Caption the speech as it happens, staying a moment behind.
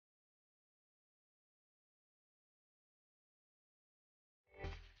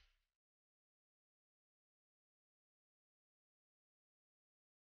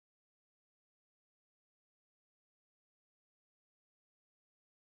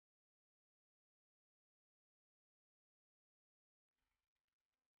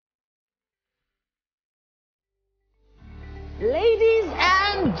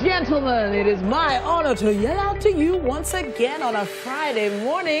and gentlemen, it is my honor to yell out to you once again on a Friday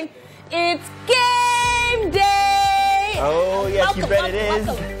morning. It's game day! Oh, yes, welcome, you bet it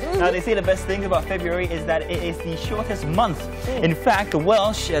is. Now, they say the best thing about February is that it is the shortest month. In fact, the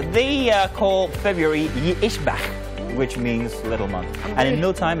Welsh, they call February Ishbach, which means little month. And in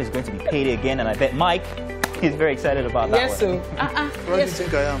no time, it's going to be payday again, and I bet Mike is very excited about that yes, one. Where do you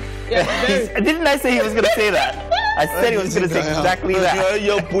think I am? Yeah, Didn't I say he was going to say that? I said he was going to say exactly that.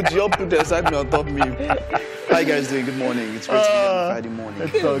 You'll put the excitement on top of me. How you guys doing? Good morning. It's great to be here on Friday morning.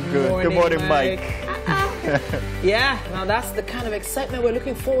 It's so good. Good morning, Mike. Yeah, now that's the kind of excitement we're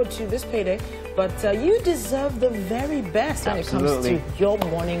looking forward to this payday. But you deserve the very best when it comes to your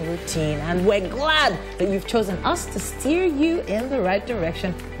morning routine. And we're glad that you've chosen us to steer you in the right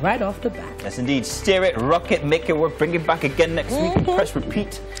direction right off the bat. Yes, indeed. Steer it, rock it, make it work, bring it back again next week. Press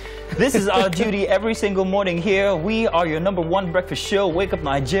repeat. This is our duty every single morning here. We are your #1 breakfast show, Wake Up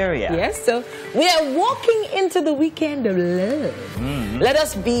Nigeria. Yes, so we are walking into the weekend of love. Let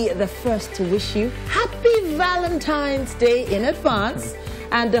us be the first to wish you happy Valentine's Day in advance.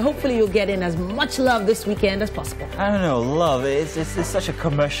 And hopefully you'll get in as much love this weekend as possible. I don't know, love, it's such a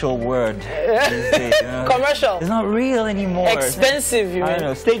commercial word these days, you know? Commercial. It's not real anymore. Expensive, you I mean. don't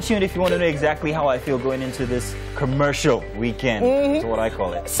know. Stay tuned if you want to know exactly how I feel going into this commercial weekend. That's what I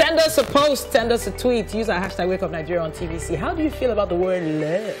call it. Send us a post, send us a tweet. Use our hashtag #WakeUpNigeria on TVC. How do you feel about the word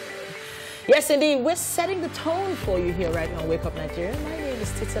love? Yes, indeed. We're setting the tone for you here right now on Wake Up Nigeria. My name is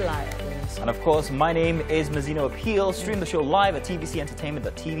Titilaya. And of course, my name is Mazino Appeal. Stream the show live at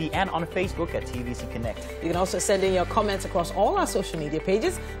tvcentertainment.tv and on Facebook at TVC Connect. You can also send in your comments across all our social media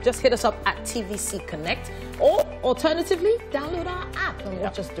pages. Just hit us up at TVC Connect, or alternatively, download our app and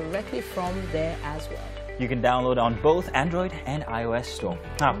watch us directly from there as well. You can download on both Android and iOS store.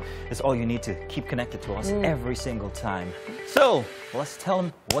 Now, that's all you need to keep connected to us every single time. So, let's tell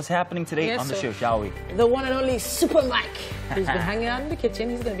them what's happening today on the show, shall we? The one and only Super Mike, who's been hanging out in the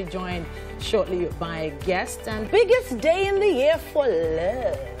kitchen. He's going to be joined shortly by a guest. And biggest day in the year for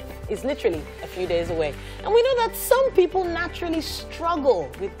love is literally a few days away. And we know that some people naturally struggle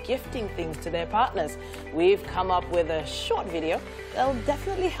with gifting things to their partners. We've come up with a short video that'll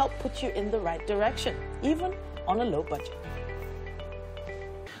definitely help put you in the right direction, even on a low budget.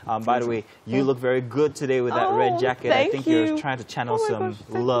 By the way, you look very good today with that red jacket. I think you're trying to channel some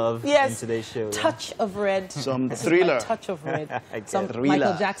love in today's show. Touch of red. Some thriller. Touch of red. Some Thriller.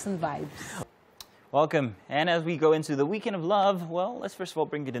 Michael Jackson vibes. Welcome. And as we go into the weekend of love, well, let's first of all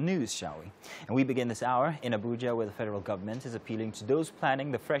bring you the news, shall we? And we begin this hour in Abuja, where the federal government is appealing to those planning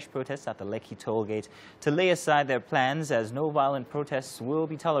the fresh protests at the Lekki toll gate to lay aside their plans, as no violent protests will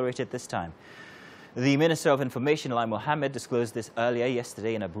be tolerated this time. The Minister of Information, Lai Mohammed, disclosed this earlier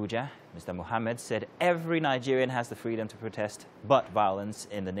yesterday in Abuja. Mr. Mohammed said every Nigerian has the freedom to protest, but violence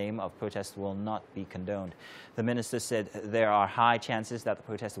in the name of protest will not be condoned. The minister said there are high chances that the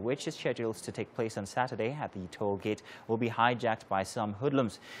protest, which is scheduled to take place on Saturday at the toll gate, will be hijacked by some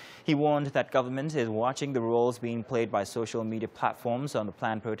hoodlums. He warned that government is watching the roles being played by social media platforms on the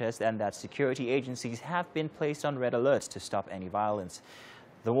planned protest, and that security agencies have been placed on red alert to stop any violence.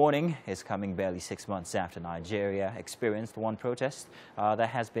 The warning is coming barely 6 months after Nigeria experienced one protest that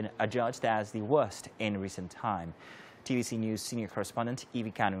has been adjudged as the worst in recent time. TVC News senior correspondent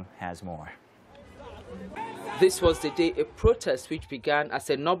Evie Kanu has more. This was the day a protest which began as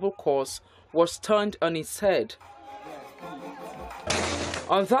a noble cause was turned on its head.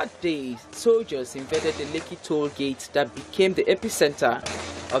 On that day, soldiers invaded the Lekki toll gate that became the epicenter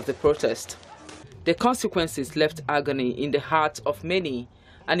of the protest. The consequences left agony in the hearts of many,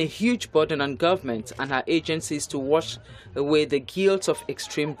 and a huge burden on government and her agencies to wash away the guilt of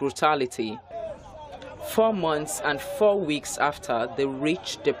extreme brutality. 4 months and 4 weeks after, the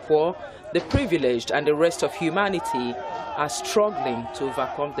rich, the poor, the privileged, and the rest of humanity are struggling to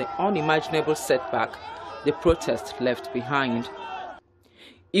overcome the unimaginable setback the protest left behind.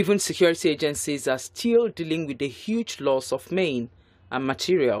 Even security agencies are still dealing with the huge loss of men and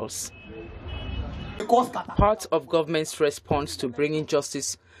materials. Part of government's response to bringing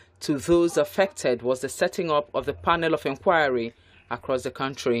justice to those affected was the setting up of the panel of inquiry across the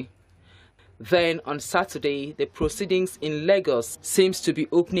country. Then, on Saturday, the proceedings in Lagos seems to be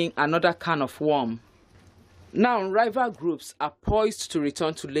opening another can of worms. Now, rival groups are poised to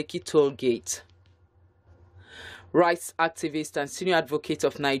return to Lekki toll gate. Rights activist and senior advocate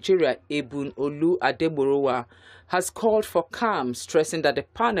of Nigeria, Ebun Olu Adeborowa, has called for calm, stressing that the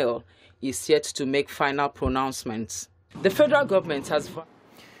panel is yet to make final pronouncements. The federal government has...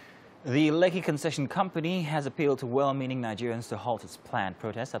 The Lekki Concession Company has appealed to well-meaning Nigerians to halt its planned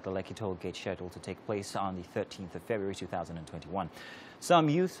protest at the Lekki toll gate scheduled to take place on the 13th of February 2021. Some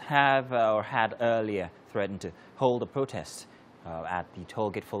youth have or had earlier threatened to hold a protest at the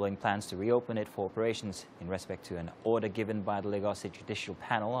tollgate following plans to reopen it for operations in respect to an order given by the Lagos State Judicial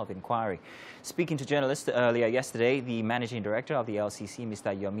Panel of Inquiry. Speaking to journalists earlier yesterday, the managing director of the LCC,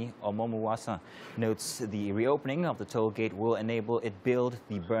 Mr. Yomi Omomuwasan, notes the reopening of the tollgate will enable it build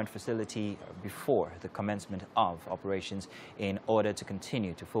the burnt facility before the commencement of operations in order to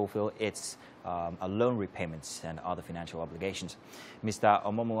continue to fulfill its loan repayments and other financial obligations. Mr.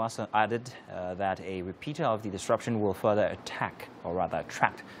 Omomuwasan added that a repeater of the disruption will further attract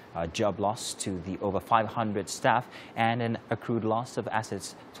job loss to the over 500 staff and an accrued loss of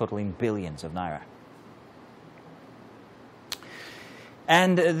assets totaling billions of naira.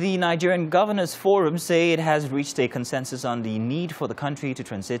 And the Nigerian Governors Forum say it has reached a consensus on the need for the country to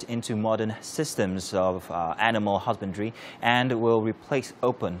transit into modern systems of animal husbandry and will replace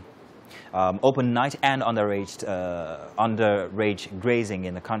open night and underage grazing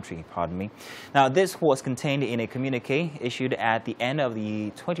in the country, Now, this was contained in a communique issued at the end of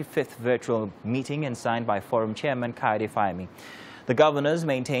the 25th virtual meeting and signed by Forum Chairman Kayode Fayemi. The governors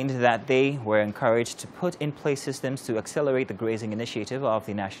maintained that they were encouraged to put in place systems to accelerate the grazing initiative of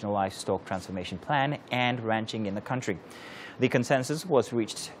the National Livestock Transformation Plan and ranching in the country. The consensus was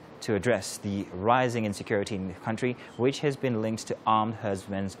reached to address the rising insecurity in the country, which has been linked to armed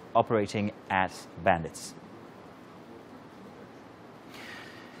herdsmen operating as bandits.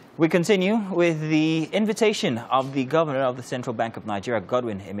 We continue with the invitation of the Governor of the Central Bank of Nigeria,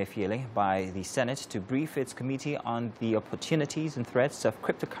 Godwin Emefiele, by the Senate to brief its committee on the opportunities and threats of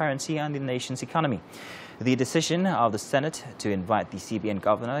cryptocurrency on the nation's economy. The decision of the Senate to invite the CBN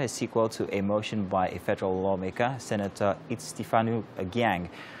Governor is sequel to a motion by a federal lawmaker, Senator Stefanu Gyang,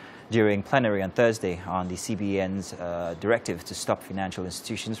 during plenary on Thursday on the CBN's directive to stop financial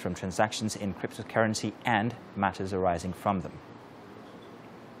institutions from transactions in cryptocurrency and matters arising from them.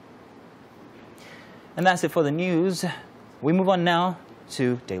 And that's it for the news. We move on now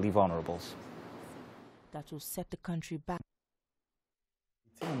to Daily Vulnerables. That will set the country back.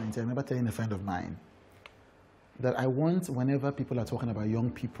 I remember telling a friend of mine that I want, whenever people are talking about young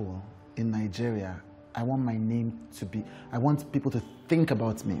people in Nigeria, I want my name to be, I want people to think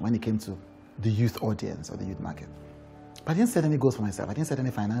about me when it came to the youth audience or the youth market. But I didn't set any goals for myself. I didn't set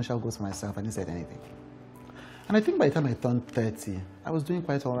any financial goals for myself. I didn't set anything. And I think by the time I turned 30, I was doing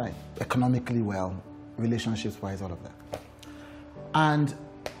quite all right. Economically well, relationships-wise, all of that. And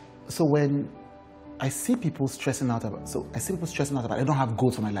so when I see people stressing out about, I don't have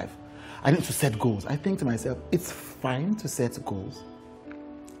goals for my life. I need to set goals. I think to myself, it's fine to set goals.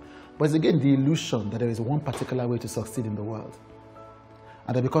 But it's again the illusion that there is one particular way to succeed in the world.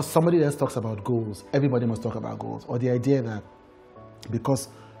 And that because somebody else talks about goals, everybody must talk about goals. Or the idea that because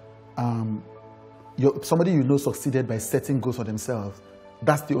somebody you know succeeded by setting goals for themselves,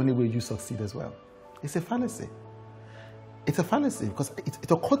 that's the only way you succeed as well. It's a fallacy. It's a fallacy because it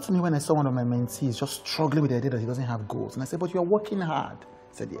occurred to me when I saw one of my mentees just struggling with the idea that he doesn't have goals. And I said, but you're working hard.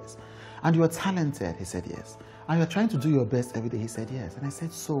 He said, yes. And you're talented. He said, yes. And you're trying to do your best every day. He said, yes. And I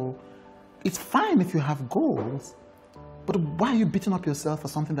said, so it's fine if you have goals, but why are you beating up yourself for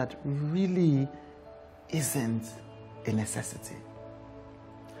something that really isn't a necessity?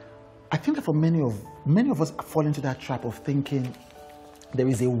 I think that for many of us fall into that trap of thinking there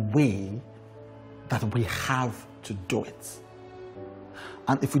is a way that we have to do it.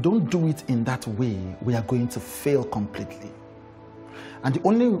 And if we don't do it in that way, we are going to fail completely. And the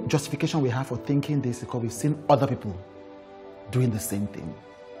only justification we have for thinking this is because we've seen other people doing the same thing.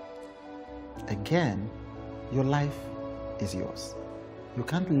 Again, your life is yours. You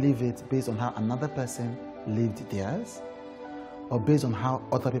can't live it based on how another person lived theirs or based on how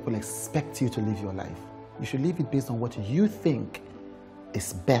other people expect you to live your life. You should live it based on what you think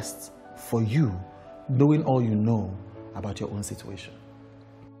is best for you, knowing all you know about your own situation.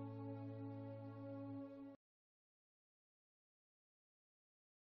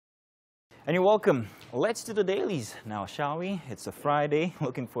 And you're welcome. Let's do the dailies now, shall we? It's a Friday.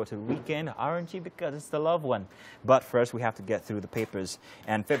 Looking forward to the weekend, aren't you? Because it's the loved one. But first, we have to get through the papers.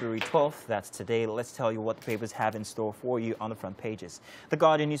 And February 12th, that's today, let's tell you what the papers have in store for you on the front pages. The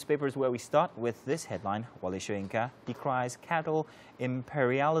Guardian newspaper is where we start with this headline. Wale Soyinka decries cattle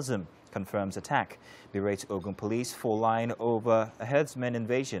imperialism, confirms attack. Berates Ogun police for line over a herdsman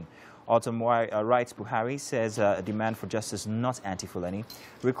invasion. Autumn Rights Buhari says a demand for justice not anti-Fulani.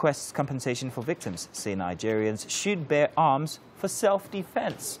 Requests compensation for victims. Say Nigerians should bear arms for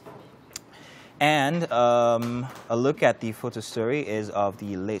self-defense. And a look at the photo story is of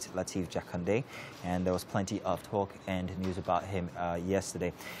the late Lateef Jakande. And there was plenty of talk and news about him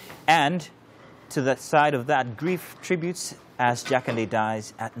yesterday. And to the side of that, grief tributes as Jakande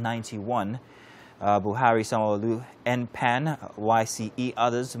dies at 91. Buhari, Sanwo-Olu, NPAN, YCE,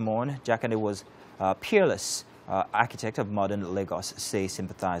 others mourn. Jakande was peerless architect of modern Lagos, say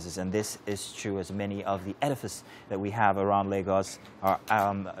sympathizers. And this is true, as many of the edifices that we have around Lagos are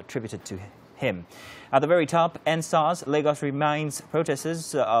attributed to him. At the very top, NSARS, Lagos reminds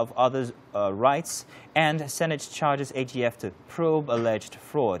protesters of others' rights, and Senate charges AGF to probe alleged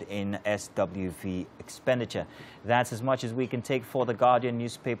fraud in SWV expenditure. That's as much as we can take for the Guardian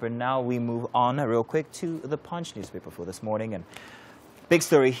newspaper. Now we move on real quick to the Punch newspaper for this morning. And big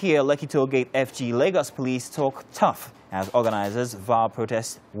story here, Lekki Tollgate FG, Lagos police talk tough as organizers vow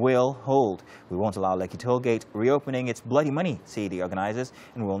protest will hold. We won't allow Lekki Tollgate reopening its bloody money, say the organizers,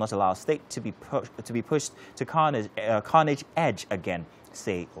 and will not allow state to be pushed to carnage edge again,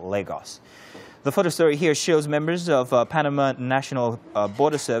 say Lagos. The photo story here shows members of Panama National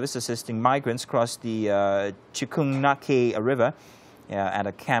Border Service assisting migrants cross the Chikunake River at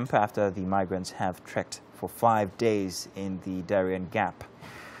a camp after the migrants have trekked for 5 days in the Darien Gap.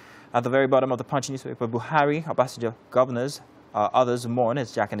 At the very bottom of the Punch newspaper, Buhari, Obasanjo governors, others mourn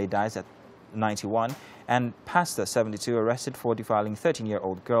as Jakande dies at 91, and Pastor 72 arrested for defiling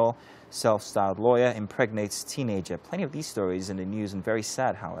 13-year-old girl, self-styled lawyer impregnates teenager. Plenty of these stories in the news, and very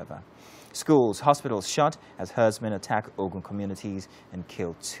sad, however. Schools, hospitals shut as herdsmen attack Ogun communities and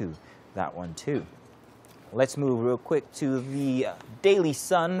kill 2. That one too. Let's move real quick to the Daily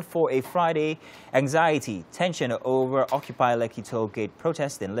Sun for a Friday. Anxiety, tension over Occupy Lekki Tollgate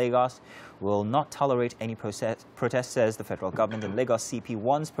protest in Lagos. Will not tolerate any protest, says the federal government. And Lagos CP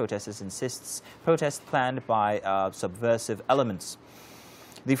warns protesters, insists protest planned by subversive elements.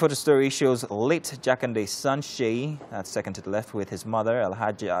 The photo story shows late Jakande's son, Sheyi, that's second to the left, with his mother,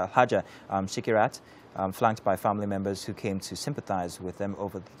 Alhaja Shikirat, flanked by family members who came to sympathize with them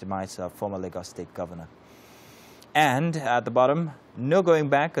over the demise of former Lagos State Governor. And at the bottom, no going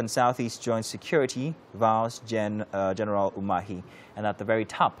back on Southeast Joint Security, vows General Umahi. And at the very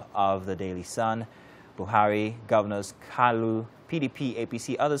top of the Daily Sun, Buhari, Governors Kalu, PDP,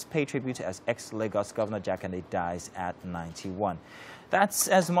 APC, others pay tribute as ex-Lagos Governor Jakande dies at 91. That's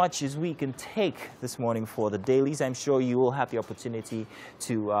as much as we can take this morning for the dailies. I'm sure you will have the opportunity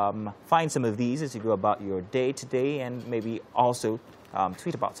to find some of these as you go about your day today, and maybe also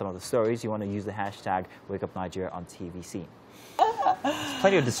tweet about some of the stories. You want to use the hashtag WakeUpNigeria on TVC. There's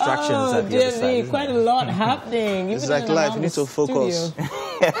plenty of distractions at the other side, quite a lot happening. It's like life, you need to focus.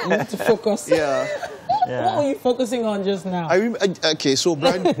 You need to focus. Yeah. What were you focusing on just now? Okay, so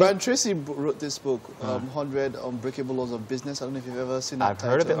Brian Tracy wrote this book, 100 Unbreakable Laws of Business. I don't know if you've ever seen that title.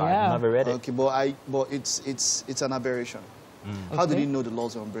 I've heard of it, I've never read it. Okay, but it's an aberration. How did he know the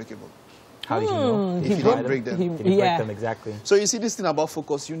laws are unbreakable? How did you know? If you didn't break them. He didn't break them, exactly. So you see this thing about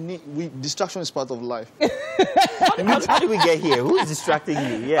focus, distraction is part of life. How did we get here? Who's distracting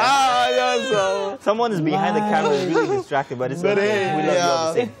you? Yeah. Someone is behind the camera really distracted, but it's okay. We love you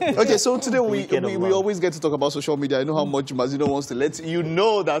all the same. Okay, so today we always get to talk about social media. I know how much Mazino wants to let you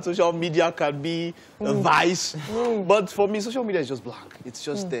know that social media can be a vice. But for me, social media is just blank. It's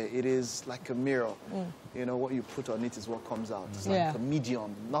just there. It is like a mirror. You know, what you put on it is what comes out. It's like a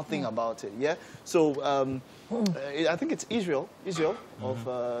medium, nothing about it, yeah? So, I think it's Israel of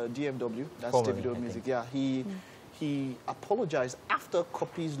DMW, that's Davido Music, yeah. He apologized after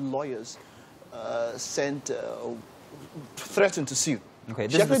Copy's lawyers threatened to sue. Okay,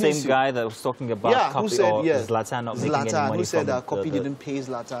 this is the same guy that was talking about Copy Zlatan not making any money. Who said that Copy didn't pay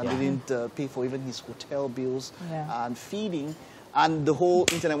Zlatan, didn't pay for even his hotel bills and feeding. And the whole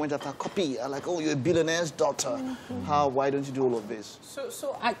internet went after Copy, like, oh, you're a billionaire's daughter. Why don't you do all of this?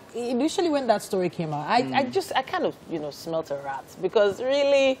 So initially when that story came out, I kind of, smelt a rat. Because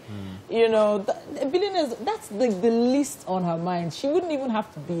really, the billionaires, that's the least on her mind. She wouldn't even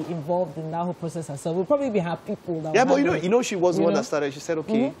have to be involved in that whole process herself. We'll probably have people that but she was the one that started. She said,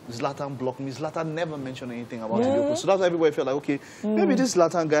 okay, Zlatan blocked me. Zlatan never mentioned anything about it. So that's why everybody felt like, okay, maybe this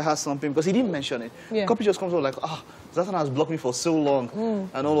Zlatan guy has something, because he didn't mention it. Copy just comes out like, Zlatan has blocked me for so long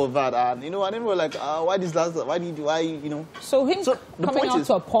and all of that, and and then we're like, why this last? So him coming out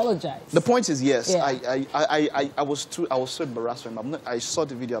to apologize. The point is, yes, Yeah. I was so embarrassed for him. I saw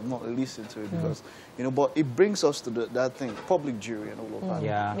the video. I've not listened to it because but it brings us to that thing, public jury and all of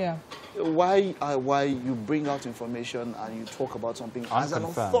that. Yeah. Why you bring out information and you talk about something as an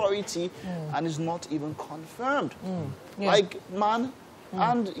authority and it's not even confirmed? Like, man,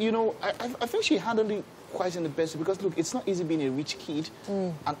 and I think she handled it quite in the best, because look, it's not easy being a rich kid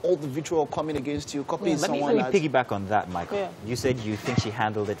and all the vitriol coming against you. Copy Let me piggyback on that, Michael. You said you think she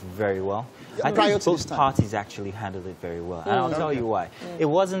handled it very well. I think both parties actually handled it very well, and I'll tell you why. It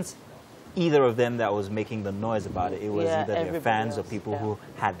wasn't either of them that was making the noise about it. It was either their fans or else, people who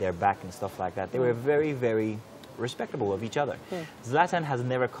had their back and stuff like that. They were very, very respectable of each other. Zlatan has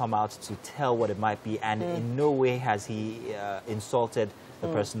never come out to tell what it might be, and in no way has he insulted the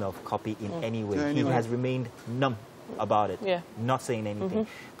person of Copy in any way. He has remained numb about it, not saying anything.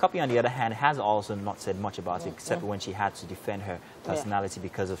 Copy, on the other hand, has also not said much about it, except when she had to defend her personality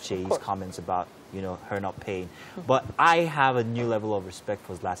because of Shei's comments about, you know, her not paying. But I have a new level of respect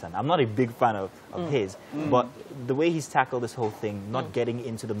for Zlatan. I'm not a big fan of his, but the way he's tackled this whole thing, not getting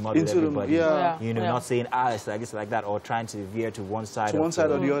into the mud with everybody, you know, not saying, it's like this, like that, or trying to veer to one side, or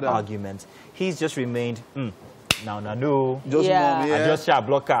the other argument. He's just remained, no. Just I just shall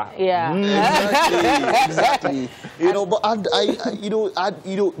blocker. Exactly. You know, but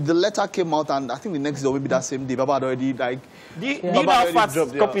the letter came out, and I think the next day, maybe that same day, Baba had already like. Do you know how fast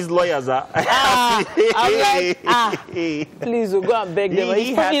Copy's lawyers are? I'm like, please go and beg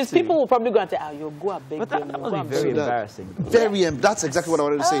them. People will probably go and say, you'll go and beg them. That must be very embarrassing. That's exactly what I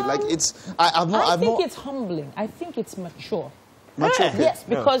wanted to say. Like, it's. I think it's humbling. I think it's mature. Yes,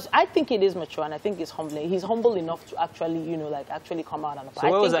 because I think it is mature, and I think it's humbling. He's humble enough to actually, you know, like actually come out and apologize. So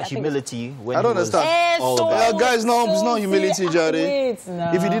where was that humility when I don't understand. Guys, no, it's not humility, Jari.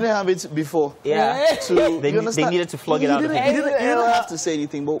 No. If you didn't have it before, they needed to flog it out. He didn't have to say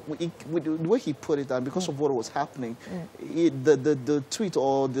anything, but the way he put it down, because of what was happening, the tweet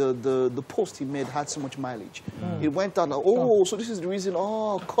or the post he made had so much mileage. It went out like, so this is the reason.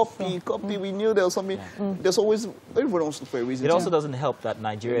 Copy. We knew there was something. There's always everyone wants to look for a reason. It also doesn't help that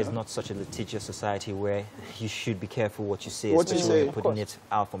Nigeria is not such a litigious society where you should be careful what you say, especially when you're putting it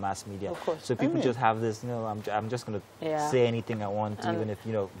out for mass media. So people just have this, I'm just going to say anything I want, even if,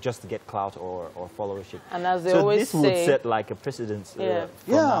 just to get clout or followership. And as they always this would set like a precedent from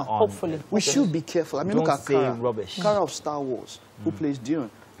now on. Hopefully. We should be careful. I mean, look at Kara. Rubbish. Kara of Star Wars, who plays Dune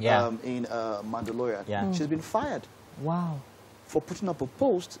in Mandalorian. She's been fired. Wow. For putting up a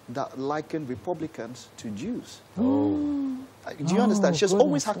post that likened Republicans to Jews. Do you understand? She's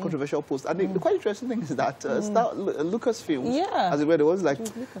always had controversial posts. And the quite interesting thing is that Lucasfilms, as it were, it was like,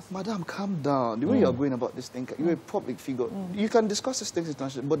 Madam, calm down. The way you're going about this thing, you're a public figure. You can discuss these things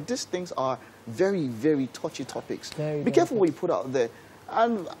internationally, but these things are very, very touchy topics. Be careful what you put out there.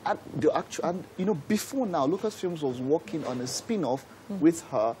 And before now, Lucasfilms was working on a spin-off with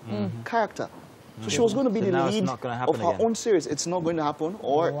her character. So she was going to be the lead of her own series. It's not going to happen,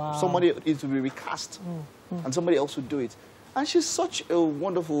 or somebody needs to be recast, and somebody else would do it. And she's such a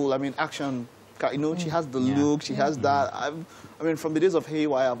wonderful, action. She has the look, she has that. From the days of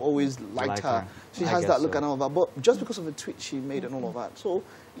Haywire, I've always liked her. She has that look and all of that. But just because of the tweet she made and all of that. So,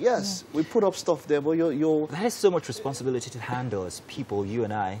 yes, we put up stuff there, but that is so much responsibility to handle as people, you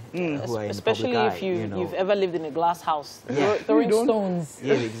and I, who are in the public eye. Especially if you've ever lived in a glass house. Throwing stones.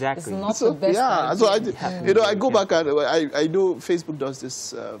 Yeah, exactly. It's not the best. Yeah, so I go back and I know Facebook does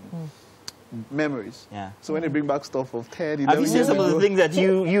this... memories. So when they bring back stuff of 10, 11 have you seen some of the things that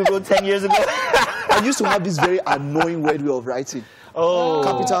you wrote 10 years ago? I used to have this very annoying weird way of writing.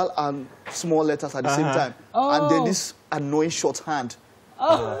 Capital and small letters at the same time. And then this annoying shorthand.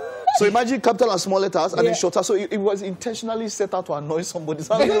 So imagine capital and small letters and then shorter. So it was intentionally set out to annoy somebody.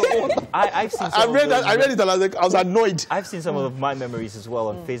 So I've seen I read it and I was annoyed. I've seen some of my memories as well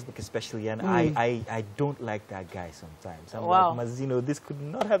on Facebook especially, and I don't like that guy sometimes. I'm like, Mazino, this could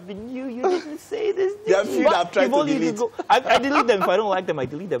not have been you. You didn't say this. I've tried to delete. I delete them. If I don't like them, I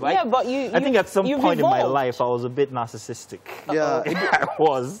delete them. But I think at some point in my life I was a bit narcissistic. I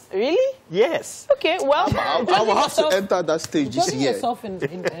was. Really? Yes. Okay, well. I will have to enter that stage this year.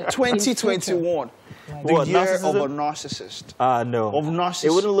 2021. The year of a narcissist. No. Of narcissist.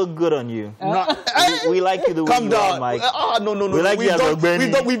 It wouldn't look good on you. We like you the way you are, Mike. No. We like you as a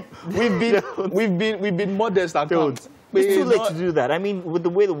we've been modest at times. It's too late to do that. I mean, with the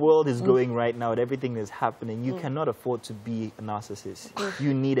way the world is going right now and everything that's happening, you cannot afford to be a narcissist.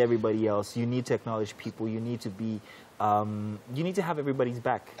 You need everybody else. You need to acknowledge people. You need to be... you need to have everybody's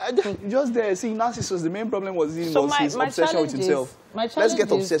back. Just there, see, narcissist, the main problem was his obsession with himself. Let's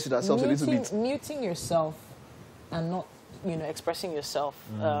get obsessed with ourselves a little bit. Muting yourself and not, expressing yourself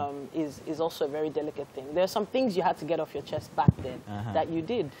is also a very delicate thing. There are some things you had to get off your chest back then that you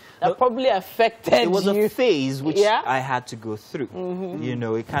did that probably affected you. It was a phase which I had to go through.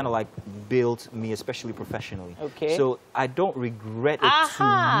 It kind of like built me, especially professionally. So I don't regret it too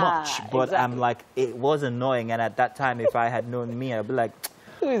much, but I'm like, it was annoying. And at that time, if I had known me, I'd be like,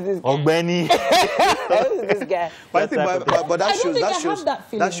 who is this guy? Oh, Benny. Who is this guy? But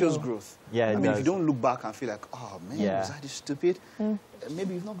that shows growth. Yeah, if you don't look back and feel like, oh man, was I this stupid?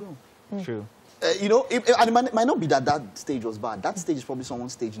 Maybe you've not grown. True. You know, and it might not be that that stage was bad. That stage is probably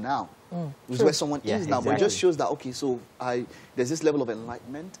someone's stage now. Which is where someone is now. But it just shows that, okay, so there's this level of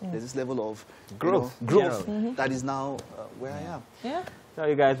enlightenment, there's this level of growth, that is now where I am. Yeah. Tell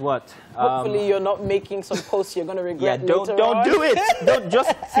you guys what. Hopefully you're not making some posts you're going to regret. Yeah, don't do it. Don't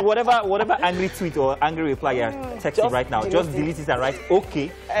just see whatever angry tweet or angry reply you're texting right now. Just delete it and write okay.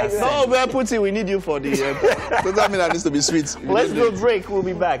 No, we're putting. We need you for the. Does that mean that needs to be sweet? Let's go break. We'll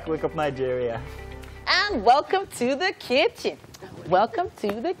be back. Wake up Nigeria. And welcome to the kitchen. Welcome to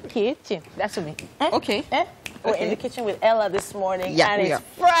the kitchen. That's me. Okay. We're in the kitchen with Ella this morning, Yeah, and we it's are.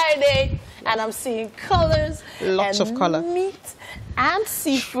 Friday, and I'm seeing colors, Lots and of color. meat, and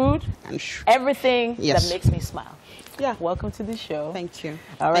seafood, And everything Yes. that makes me smile. Yeah. Welcome to the show. Thank you.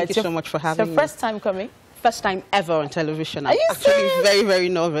 All right, Thank you so much for having me. It's your first time coming. First time ever on television. Are I'm you actually serious? very, very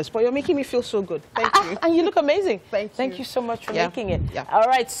nervous, but you're making me feel so good. Thank you. And you look amazing. Thank you. you so much for Yeah. making it. Yeah. All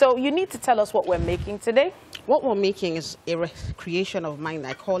right, so you need to tell us what we're making today. What we're making is a creation of mine.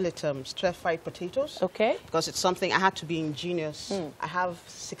 I call it stir-fried potatoes. Okay. Because it's something I had to be ingenious. I have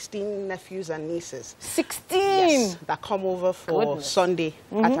 16 nephews and nieces. 16. Yes, that come over for Goodness. Sunday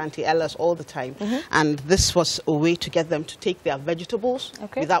at Auntie Ella's all the time. And this was a way to get them to take their vegetables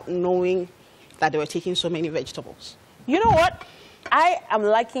without knowing that they were taking so many vegetables. You know what? I am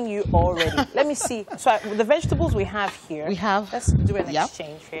liking you already. Let me see. So the vegetables we have here. We have. Let's do an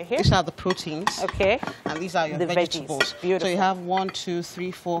exchange here. These are the proteins. Okay. And these are your The vegetables. veggies. Beautiful. So you have 1, 2,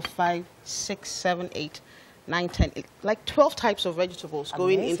 3, 4, 5, 6, 7, 8, 9, 10, like 12 types of vegetables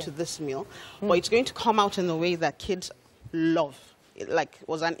going Amazing. into this meal. But it's going to come out in a way that kids love. It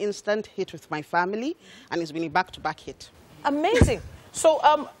was an instant hit with my family, and it's been a back-to-back hit. Amazing. So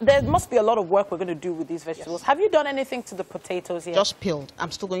there must be a lot of work we're going to do with these vegetables. Yes. Have you done anything to the potatoes yet? Just peeled.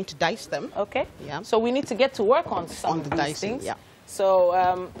 I'm still going to dice them. Okay. Yeah. So we need to get to work on some On of the these dicing, things. yeah. So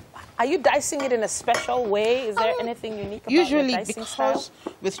are you dicing it in a special way? Is there anything unique about Usually, your dicing because style?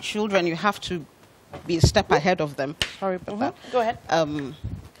 with children, you have to be a step ahead of them. Sorry about that. Go ahead.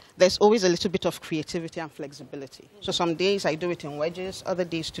 There's always a little bit of creativity and flexibility. So some days I do it in wedges. Other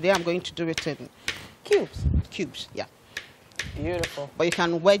days, today I'm going to do it in Cubes. cubes. Yeah. Beautiful. But you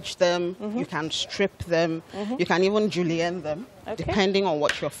can wedge them, you can strip them, you can even julienne them, Okay. depending on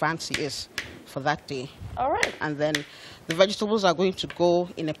what your fancy is for that day. All right. And then the vegetables are going to go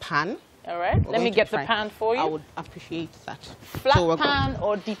in a pan. All right. We're Let me going to get the fry. pan for you. I would appreciate that. Flat So we're pan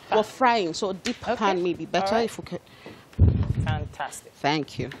or deep pan? We're frying, so a deep Okay. pan may be better All right. if we could. Fantastic.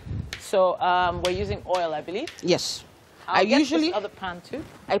 Thank you. So we're using oil, I believe. Yes. I'll get usually this other pan too.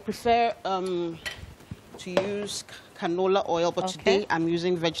 I prefer to use canola oil, but Okay. today I'm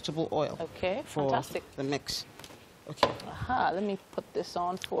using vegetable oil Okay. for Fantastic. the mix. Okay. Aha. Let me put this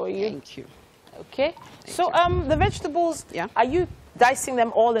on for you. Thank you. Okay. So the vegetables. Yeah. Are you dicing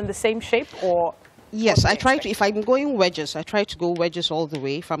them all in the same shape or? Yes, what I do you try expect? to, if I'm going wedges, I try to go wedges all the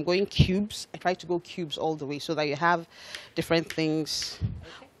way. If I'm going cubes, I try to go cubes all the way so that you have different things,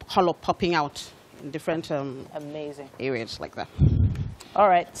 color popping out in different Amazing. areas like that. All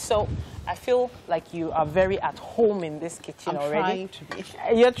right. So I feel like you are very at home in this kitchen I'm already. trying to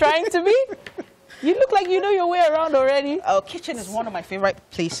be. You're trying to be? You look like you know your way around already. Kitchen is one of my favorite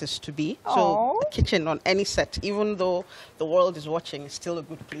places to be. So Aw. the kitchen on any set, even though the world is watching, is still a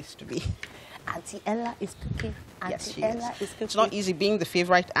good place to be. Auntie Ella is cooking. Yes, Auntie she Ella is. is cooking. It's not easy being the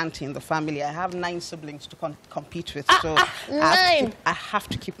favorite auntie in the family. I have 9 siblings to compete with, so nine. I have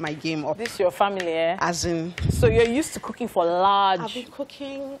to keep my game up. This your family, eh? As in, So you're used to cooking for I've large. been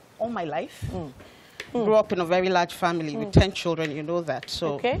cooking all my life. Grew up in a very large family with 10 children, you know that.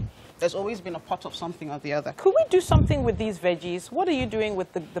 So Okay. there's always been a pot of something or the other. Could we do something with these veggies? What are you doing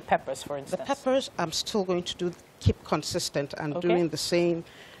with the peppers, for The instance? peppers, I'm still going to keep consistent and Okay. doing the same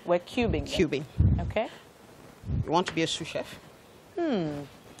We're cubing them. cubing. Okay. You want to be a sous chef?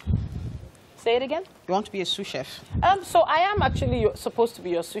 Say it again. You want to be a sous chef? So I am actually supposed to be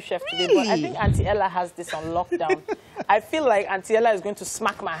your sous chef today, but I Really? think Auntie Ella has this on lockdown. I feel like Auntie Ella is going to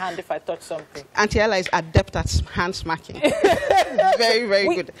smack my hand if I touch something. Auntie Ella is adept at hand smacking. Very,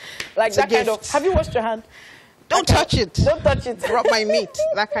 very good. Like It's a that kind of. gift. Have you washed your hand? Don't touch it. Don't touch it. Drop my meat.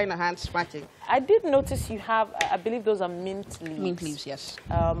 That kind of hand smacking. I did notice you have, I believe those are mint leaves. Mint leaves, yes.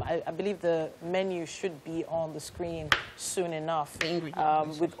 I believe the menu should be on the screen soon enough The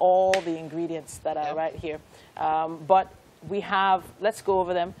ingredients. with all the ingredients that are right here. But we have, let's go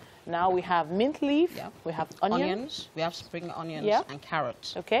over them. Now we have mint leaf, Yeah. we have onions. We have spring onions Yeah. and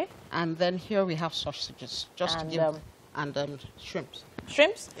carrots. Okay. And then here we have sausages, just And, to give, and shrimps.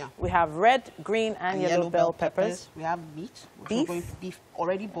 Shrimps. Yeah. We have red, green, and yellow bell peppers. We have meat, which Beef. we're going to beef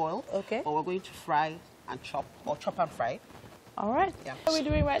already boiled. Okay. But we're going to fry and chop, or chop and fry. All right. Yeah. What are we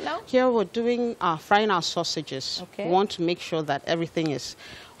doing right now? Here we're doing frying our sausages. Okay. We want to make sure that everything is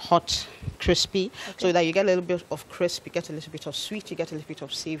hot, crispy, so that you get a little bit of crisp, you get a little bit of sweet, you get a little bit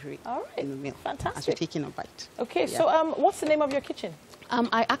of savory. All right. In the meal. Fantastic. As you're taking a bite. Okay, Yeah. so what's the name of your kitchen?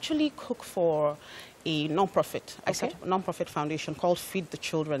 I actually cook for a non-profit. I set Okay. up a non-profit foundation called Feed the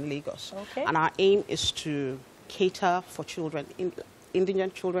Children Lagos. Okay. And our aim is to cater for children,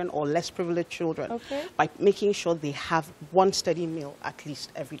 indigent children or less privileged children, Okay. by making sure they have one steady meal at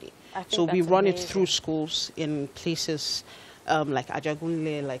least every day. I think So we that's run it amazing. through schools in places like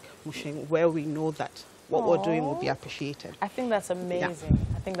Ajagunle, like Mushing, where we know that what we're doing will be appreciated. I think that's amazing.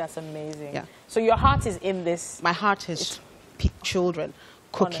 I think that's amazing. Yeah. So your heart is in this. My heart is children,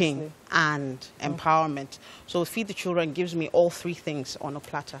 cooking, Honestly. and empowerment. So Feed the Children gives me all three things on a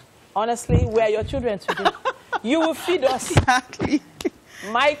platter. Honestly, we are your children today. You will feed us. Exactly.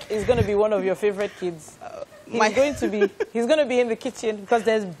 Mike is going to be one of your favorite kids. He's going to be in the kitchen because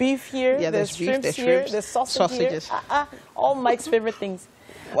there's beef here, Yeah, there's there's beef, shrimps there's here, shrimps, there's sausages. here. All Mike's favorite things.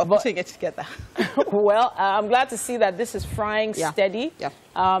 We're putting it together. Well, I'm glad to see that this is frying steady. Yeah.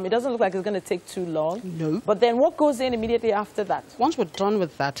 It doesn't look like it's going to take too long. No. But then what goes in immediately after that? Once we're done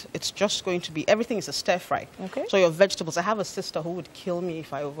with that, it's just going to be, everything is a stir fry. Okay. So your vegetables, I have a sister who would kill me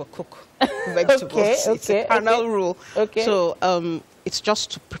if I overcook vegetables. It's a carnal rule. Okay. So it's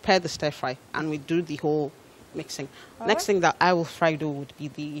just to prepare the stir fry, and we do the whole mixing. Next thing that I will fry though would be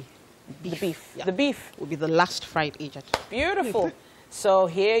the beef. The beef. Will be the last fried agent. Beautiful. So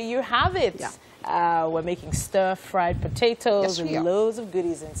here you have it. Yeah. We're making stir-fried potatoes Yes, we with are. loads of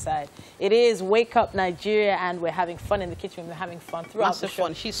goodies inside. It is Wake Up Nigeria, and we're having fun in the kitchen. We're having fun throughout Massive the show.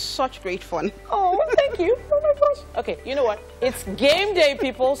 fun. She's such great fun. Oh, thank you. Oh, my gosh. Okay, you know what? It's game day,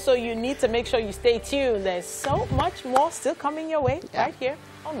 people, so you need to make sure you stay tuned. There's so much more still coming your way right here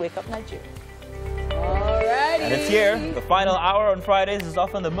on Wake Up Nigeria. Alrighty. And it's here. The final hour on Fridays is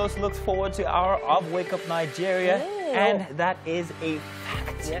often the most looked forward to hour of Wake Up Nigeria. And that is a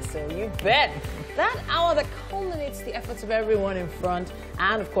fact. Yes, sir, you bet. That hour that culminates the efforts of everyone in front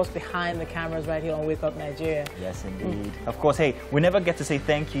and, of course, behind the cameras right here on Wake Up Nigeria. Yes, indeed. Of course, hey, we never get to say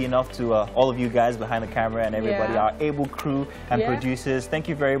thank you enough to all of you guys behind the camera and everybody, our able crew and producers. Thank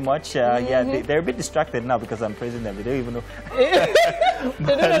you very much. Yeah, they're a bit distracted now because I'm praising them. They don't even know. They don't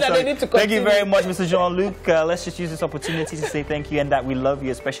know that they need to continue. Thank you very much, Mr. Jean-Luc. Let's just use this opportunity to say thank you and that we love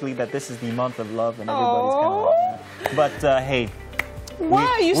you, especially that this is the month of love and everybody's kind of... But, hey... Why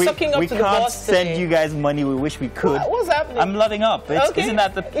are you sucking up to the boss We can't send you guys money. We wish we could. What's happening? I'm loving up. Isn't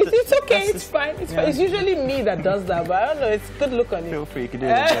that the... It's okay. It's fine. It's fine. It's usually me that does that, but I don't know. It's good look on you. Feel free. You can do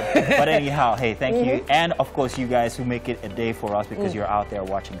it. But anyhow, hey, thank you. And, of course, you guys who make it a day for us because you're out there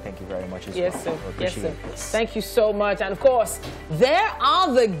watching. Thank you very much as well. Yes, sir. We appreciate this. Thank you so much. And, of course, there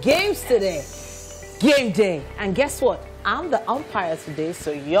are the games today. Game day. And guess what? I'm the umpire today,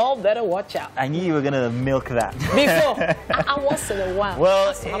 so y'all better watch out. I knew you were going to milk that. Before. I once in a while.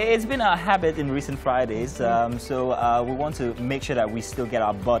 Well, it's been a habit in recent Fridays, so we want to make sure that we still get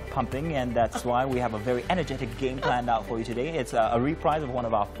our blood pumping, and that's why we have a very energetic game planned out for you today. It's a reprise of one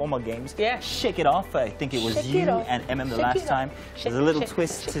of our former games. Yeah. Shake It Off. I think it was Shake you it off. and MM the Shake last it time. off. There's a little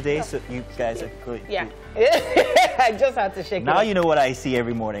twist today, so you guys are good. Yeah. I just had to shake it Now off. you know what I see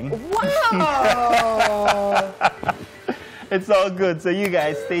every morning. Wow. It's all good. So you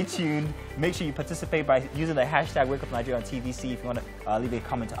guys stay tuned. Make sure you participate by using the hashtag WakeUpNigeria on TVC. If you want to leave a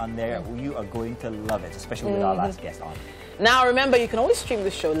comment on there, you are going to love it, especially with our last guest on. Now, remember, you can always stream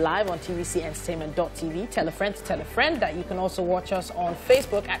the show live on tvcentertainment.tv. Tell a friend that you can also watch us on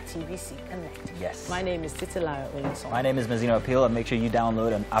Facebook at TVC Connect. Yes. My name is Titilayo Olinson. My name is Mazino Appeal, and make sure you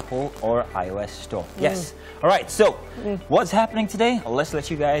download an Apple or iOS store. Yes. All right, so what's happening today? Let's let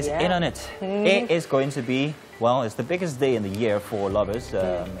you guys in on it. It is going to be, well, it's the biggest day in the year for lovers,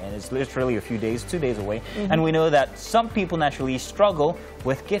 and it's literally a few days, 2 days away. And we know that some people naturally struggle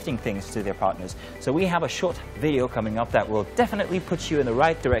with gifting things to their partners. So we have a short video coming up that will definitely put you in the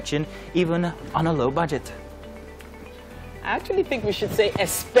right direction, even on a low budget. I actually think we should say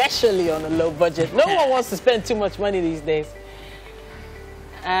especially on a low budget. No one wants to spend too much money these days.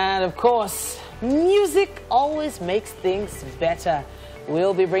 And of course, music always makes things better.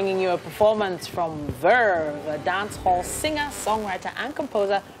 We'll be bringing you a performance from Verve, a dancehall singer, songwriter, and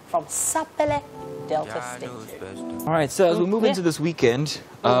composer from Sapele, Delta State. All right, so as we move into this weekend,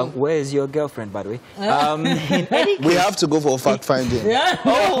 where is your girlfriend, by the way? We have to go for fact-finding.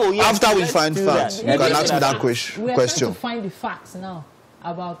 Oh, yes. After we find facts, you can ask me that question. We are trying to find the facts now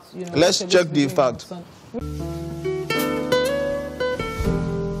about, you know... Let's check the fact.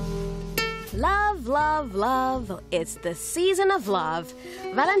 Love love, love. It's the season of love.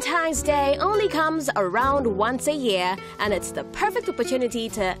 Valentine's Day only comes around once a year, and it's the perfect opportunity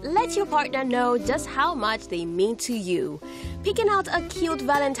to let your partner know just how much they mean to you. Picking out a cute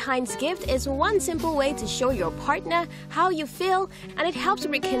Valentine's gift is one simple way to show your partner how you feel, and it helps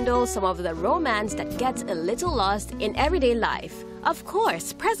rekindle some of the romance that gets a little lost in everyday life. Of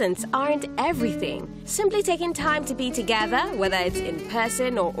course, presents aren't everything. Simply taking time to be together, whether it's in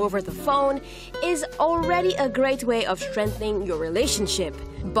person or over the phone, is already a great way of strengthening your relationship.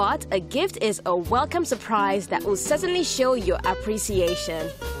 But a gift is a welcome surprise that will certainly show your appreciation.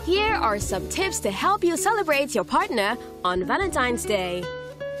 Here are some tips to help you celebrate your partner on Valentine's Day.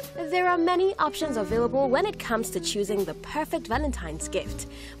 There are many options available when it comes to choosing the perfect Valentine's gift,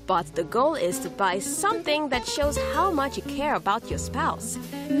 but the goal is to buy something that shows how much you care about your spouse.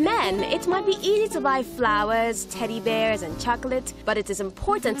 Men, it might be easy to buy flowers, teddy bears, and chocolate, but it is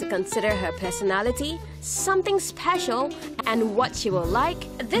important to consider her personality, something special, and what she will like.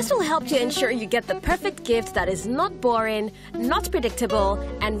 This will help you ensure you get the perfect gift that is not boring, not predictable,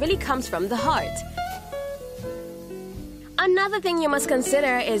 and really comes from the heart. Another thing you must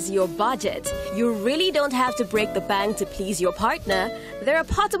consider is your budget. You really don't have to break the bank to please your partner. There are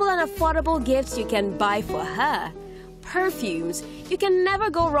portable and affordable gifts you can buy for her. Perfumes. You can never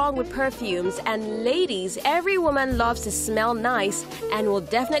go wrong with perfumes, and ladies, every woman loves to smell nice and will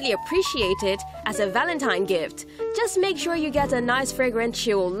definitely appreciate it as a Valentine gift. Just make sure you get a nice fragrance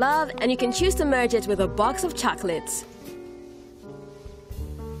she will love, and you can choose to merge it with a box of chocolates.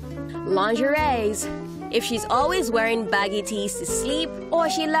 Lingeries. If she's always wearing baggy tees to sleep, or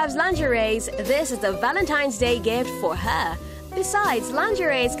she loves lingeries, this is the Valentine's Day gift for her. Besides,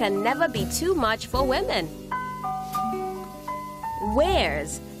 lingeries can never be too much for women.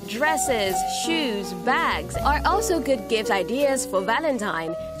 Wares. Dresses, shoes, bags are also good gift ideas for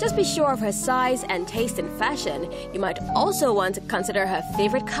Valentine. Just be sure of her size and taste in fashion. You might also want to consider her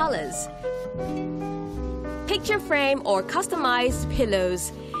favorite colors. Picture frame or customized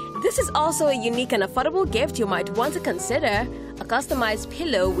pillows. This is also a unique and affordable gift you might want to consider. A customized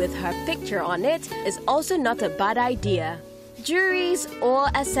pillow with her picture on it is also not a bad idea. Jewelries or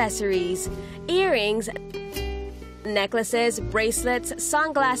accessories. Earrings, necklaces, bracelets,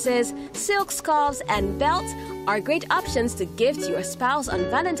 sunglasses, silk scarves, and belts are great options to gift your spouse on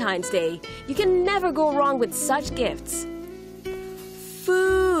Valentine's Day. You can never go wrong with such gifts.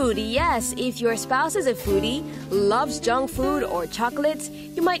 Food. Yes, if your spouse is a foodie, loves junk food or chocolates,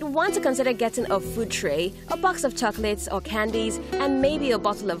 you might want to consider getting a food tray, a box of chocolates or candies, and maybe a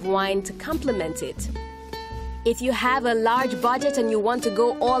bottle of wine to complement it. If you have a large budget and you want to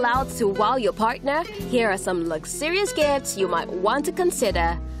go all out to wow your partner, here are some luxurious gifts you might want to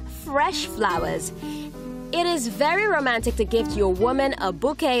consider. Fresh flowers. It is very romantic to gift your woman a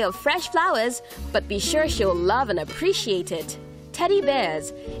bouquet of fresh flowers, but be sure she'll love and appreciate it. Teddy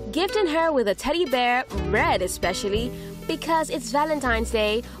bears. Gifting her with a teddy bear, red especially, because it's Valentine's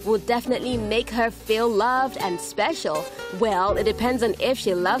Day, will definitely make her feel loved and special. Well, it depends on if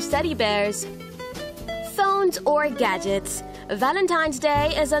she loves teddy bears. Phones or gadgets. Valentine's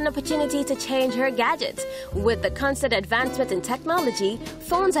Day is an opportunity to change her gadgets. With the constant advancement in technology,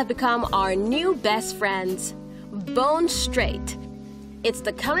 phones have become our new best friends. Bone straight. It's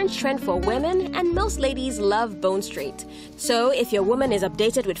the current trend for women, and most ladies love bone straight. So if your woman is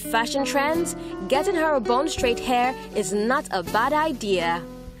updated with fashion trends, getting her a bone straight hair is not a bad idea.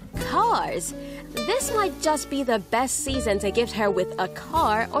 Cars. This might just be the best season to gift her with a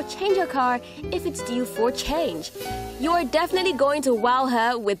car or change her car if it's due for change. You're definitely going to wow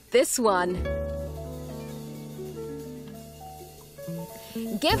her with this one.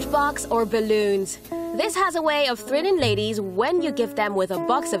 Gift box or balloons. This has a way of thrilling ladies when you gift them with a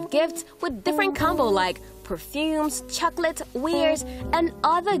box of gifts with different combo like perfumes, chocolate, wares, and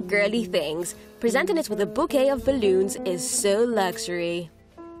other girly things. Presenting it with a bouquet of balloons is so luxury.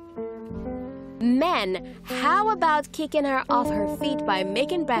 Men, how about kicking her off her feet by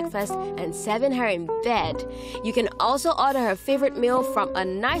making breakfast and serving her in bed? You can also order her favorite meal from a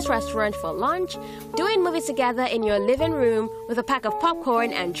nice restaurant for lunch. Doing movies together in your living room with a pack of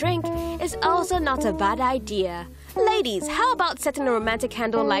popcorn and drink is also not a bad idea. Ladies, how about setting a romantic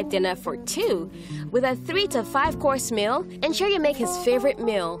candlelight dinner for two? With a 3 to 5 course meal, ensure you make his favorite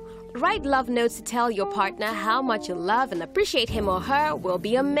meal. Write love notes to tell your partner how much you love and appreciate him or her will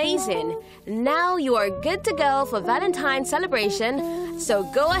be amazing. Now you are good to go for Valentine's celebration, so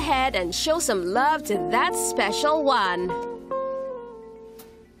go ahead and show some love to that special one.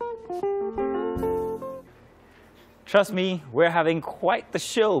 Trust me, we're having quite the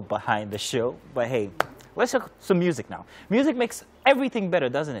show behind the show, but hey, let's talk some music now. Music makes everything better,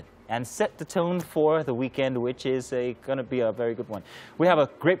 doesn't it? And set the tone for the weekend, which is going to be a very good one. We have a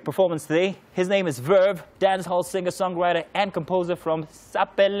great performance today. His name is Verve, dancehall singer, songwriter, and composer from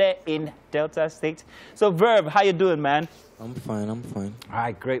Sapele in Delta State. So Verve, how you doing, man? I'm fine, I'm fine. All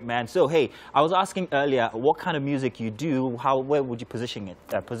right, great, man. So, hey, I was asking earlier what kind of music you do. Where would you position it?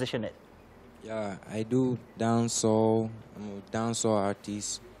 Yeah, I do dancehall. I'm a dancehall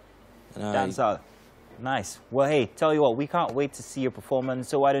artist. Dancehall. Nice. Well, hey, tell you what, we can't wait to see your performance,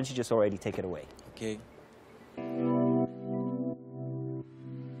 so why don't you just already take it away? Okay.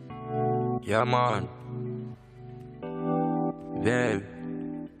 Yeah, man. Babe.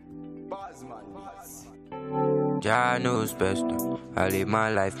 Jah knows best. I live my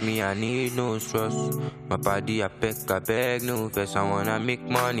life, me, I need no stress. My body, I beg, no first. I wanna make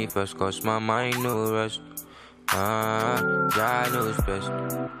money first, cause my mind no rest. Jah knows best.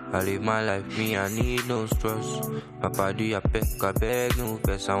 I live my life, me, I need no stress. My body, I beg, no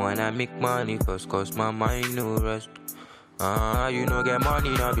first. I wanna make money first, cause my mind no rest. You no get money,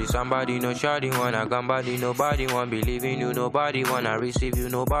 now be somebody, no shoddy wanna come body, nobody wanna believe in you, nobody wanna receive you,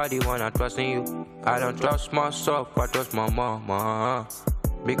 nobody wanna trust in you. I don't trust myself, I trust my mama.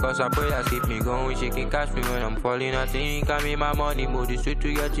 Because I pray that keep me going, she can catch me when I'm falling. I think I mean my money, move the street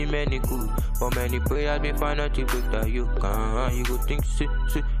to get you many good. But many prayers me find out you break that you can. You go think, see,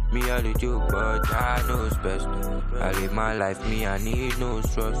 me I the joke, but I knows best. I live my life, me I need no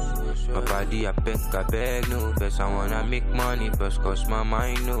stress. My body I beg, no best. I wanna make money first, cause my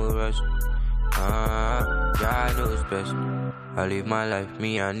mind no rest. God knows best. I live my life,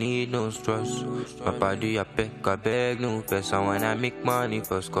 me I need no stress. My body I beg, no best. I wanna make money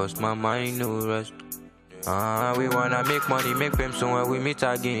first, cause my mind no rest. We wanna make money, make fame, so when we meet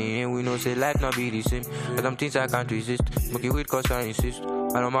again, we know say life not be the same. Cause some things I can't resist, smoke it with cause I insist.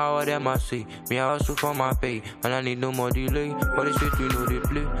 I don't matter what them I say, me I hustle for my pay, and I need no more delay. For the street we know they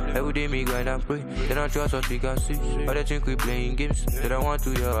play, every day me grind and pray. They don't trust us we can see, but they think we playing games. They don't want to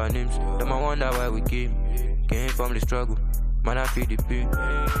hear our names, them I wonder why we came from the struggle. Man, I feel the pain.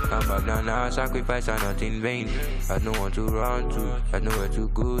 I'm back now, sacrifice are not in vain. I don't want to run to, I know where to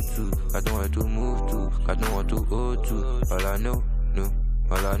go to, I don't want to move to, I don't want to go to. All I know,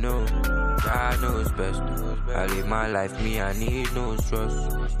 all I know, God knows best. I live my life, me, I need no stress.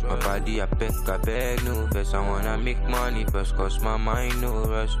 My body, I beg, no best. I wanna make money first, cause my mind no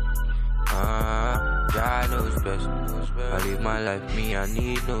rest. God knows best. I live my life, me, I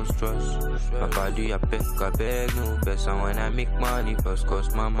need no stress. My body, I beg, no best. I wanna make money first,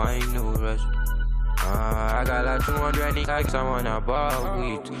 cause my mind no rest. I got like 200 likes, I wanna bar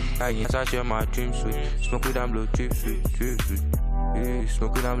with. I can share my dreams with. Smoke with them blow cheap sweet. Yeah,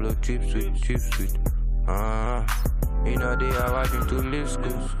 smoke with them blow cheap sweet. You know they are watching to live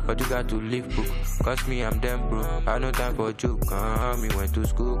school, but you got to live book. Cause me, I'm them bro, I no time for joke. Me went to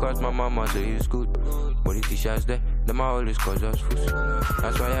school cause my mama say it's good. But the teachers there, them are always cause us fools.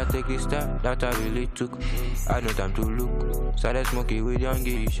 That's why I take this step that I really took. I no time to look, started smoking with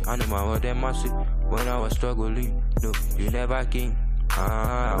youngish. I know my what them massive when I was struggling. No, you never came.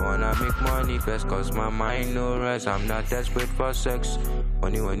 I wanna make money first, cause my mind no rest. I'm not desperate for sex.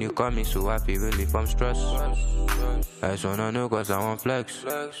 Only when you call me so happy, really from stress. I just wanna know cause I want flex.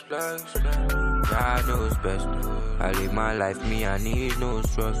 God knows best. I live my life, me, I need no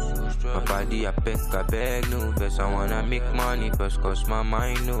stress. My body, I beg, no best. I wanna make money first, cause my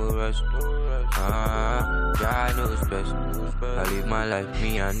mind no rest. God knows best. I live my life,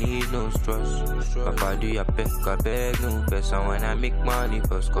 me, I need no stress. My body, I beg, no best. I wanna make money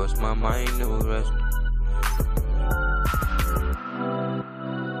first, cause my mind no rest.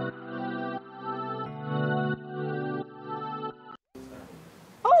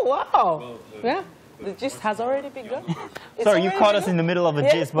 Oh, wow. Yeah. The gist has already begun. Sorry, you caught us in the middle of a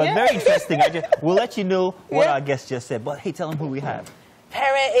gist, but very interesting. We'll let you know what our guest just said. But hey, tell them who we have.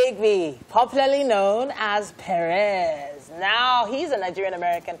 Pere Igwe, popularly known as Perez. Now, he's a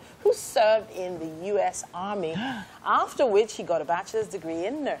Nigerian-American who served in the U.S. Army, after which he got a bachelor's degree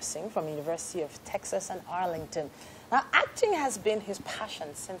in nursing from the University of Texas at Arlington. Now, acting has been his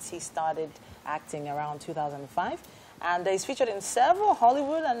passion since he started acting around 2005. And he's featured in several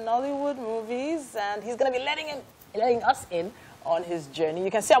Hollywood and Nollywood movies, and he's going to be letting us in on his journey.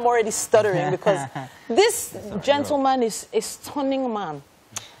 You can see I'm already stuttering because this gentleman is a stunning man.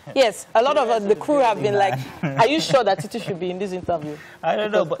 Yes, a lot of the crew have been like, are you sure that Titi should be in this interview? I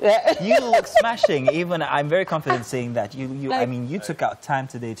don't know, but you look smashing. Even I'm very confident saying that. I mean, you took out time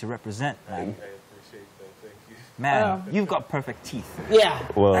today to represent, man. I appreciate that. Thank you. Man, you've got perfect teeth. Yeah.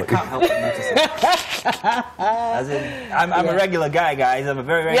 Well, I can't help but notice it. As in, I'm a regular guy, guys. I'm a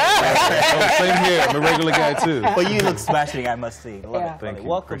very regular guy. oh, same here. I'm a regular guy too. But you look smashing, I must say. Love it. Thank you.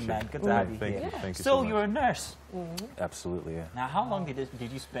 Welcome, man. Good to have you Thank here. you. Thank you So so much. you're a nurse. Absolutely, yeah. Now, how long did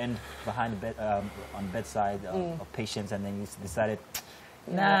you spend behind the bed, on the bedside of patients, and then you decided,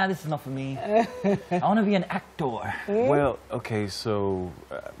 nah, this is not for me. I want to be an actor. Well, okay, so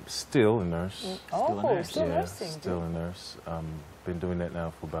still a nurse. Still nursing. Still a nurse. Been doing that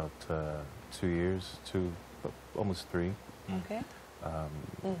now for about 2 years, almost 3. Okay.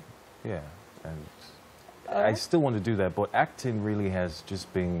 Yeah, and I still want to do that, but acting really has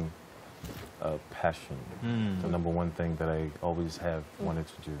just been a passion. The number one thing that I always have wanted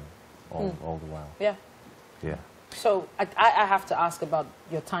to do all the while. Yeah. Yeah. So I have to ask about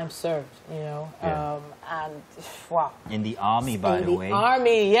your time served, you know, and wow. In the army, by the way. In the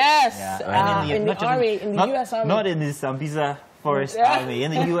army, yes. Yeah. In the army, in the U.S. Army. Not in the Sambisa Forest Army,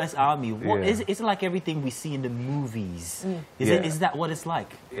 in the U.S. Army. What, is it like everything we see in the movies? Is that what it's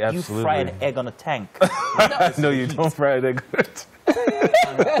like? Absolutely. You fry an egg on a tank. No, you don't fry an egg.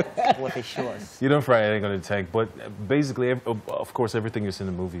 What they show us. You don't fry an egg on a tank, but basically, of course, everything is in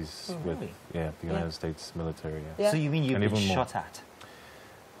the movies with the United States military. So you mean you've been shot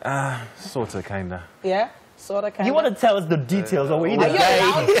at? Sort of, kinda. Yeah, sort of, kinda. You want to tell us the details, or were you the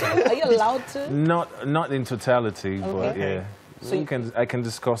guy? Are you allowed to? Not in totality, but yeah. So I can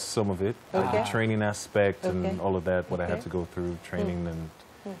discuss some of it, like the training aspect and all of that, what I had to go through, training and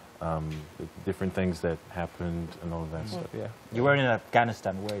the different things that happened and all of that stuff. Yeah. You weren't in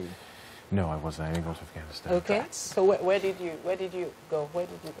Afghanistan, were you? No, I wasn't. I didn't go to Afghanistan. Okay. So where did you go? Where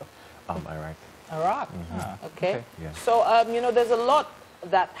did you go? Iraq. Iraq. Okay. Yeah. So you know, there's a lot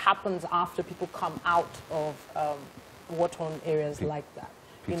that happens after people come out of war-torn areas like that.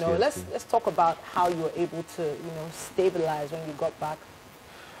 You know, let's talk about how you were able to, stabilize when you got back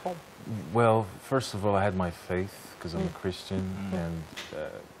home. Well, first of all, I had my faith because I'm a Christian, and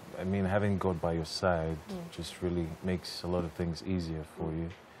I mean, having God by your side just really makes a lot of things easier for you.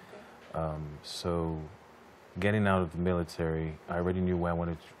 So, getting out of the military, I already knew where I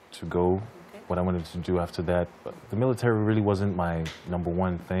wanted to go, what I wanted to do after that. But the military really wasn't my number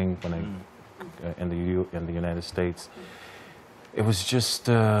one thing when I in the United States. It was just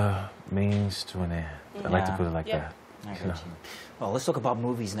means to an end. I like to put it like that. Well, let's talk about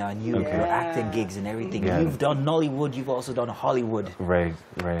movies now, and your acting gigs and everything. Yeah. You've done Nollywood, you've also done Hollywood. Right.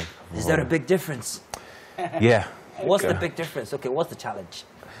 Is there a big difference? Yeah. What's the big difference? Okay, what's the challenge?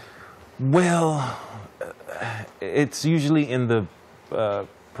 Well, it's usually in the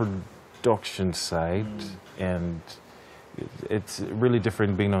production side, and it's really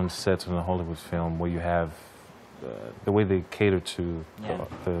different being on set on a Hollywood film where you have the way they cater to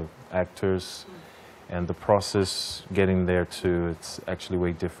the actors and the process getting there too. It's actually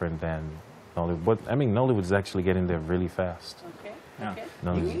way different than Nollywood. But I mean, Nollywood is actually getting there really fast.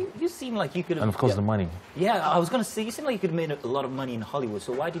 You seem like you could have... And of course the money. Yeah, I was going to say, you seem like you could have made a lot of money in Hollywood,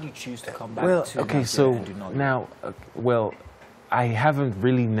 so why did you choose to come back to okay, so now, I haven't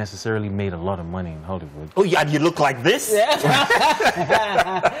really necessarily made a lot of money in Hollywood. Oh yeah, you look like this? Yeah.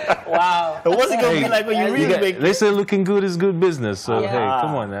 Wow. What's it going to be like when you really make... They say looking good is good business, so hey,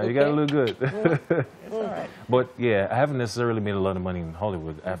 come on now, you got to look good. It's all right. But yeah, I haven't necessarily made a lot of money in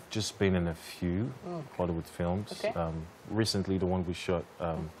Hollywood. I've just been in a few Hollywood films. Okay. Recently, the one we shot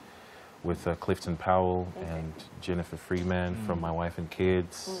with Clifton Powell and Jennifer Freeman from My Wife and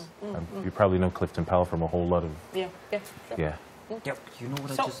Kids. You probably know Clifton Powell from a whole lot of... Yeah. Yep. You know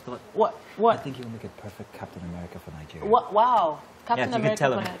what I just thought? What? I think you'll make a perfect Captain America for Nigeria. What? Wow. Captain you can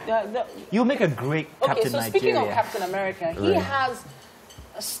tell him. You'll make a great Captain Nigeria. Okay, so speaking of Captain America, he has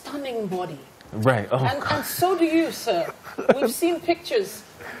a stunning body. Right. Oh, and so do you, sir. We've seen pictures,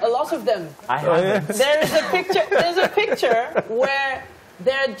 a lot of them. I haven't. There's a picture where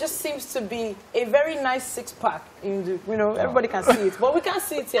there just seems to be a very nice six-pack. You know, everybody can see it, but we can't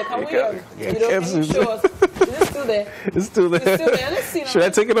see it here. Can we? Can you show us? Is it still there? It's still there. It's still there. Let's see. Should I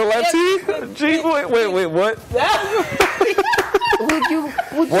take it on live TV? Gee, wait, what?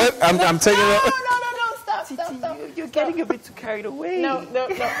 What? I'm taking it. Stop. You're getting a bit too carried away. No.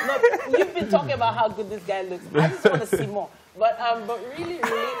 You've been talking about how good this guy looks. I just want to see more. But really,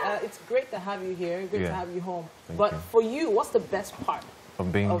 it's great to have you here. Great to have you home. But for you, what's the best part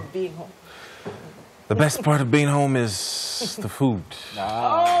of being home? The best part of being home is the food.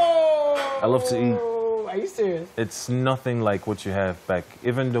 Oh! I love to eat. Are you serious? It's nothing like what you have back.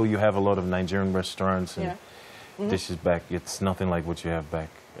 Even though you have a lot of Nigerian restaurants and dishes back. It's nothing like what you have back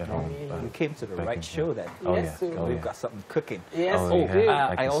at home. You came to the right show then. Oh, Yes, yeah. sir. Oh, We've yeah. got something cooking. Yes,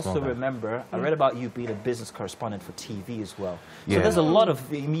 I can also smell that. remember, I read about you being a business correspondent for TV as well. So Yeah. there's a lot of,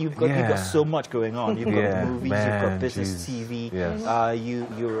 you've got so much going on. You've got Yeah, movies, man, you've got business geez. TV. Yes.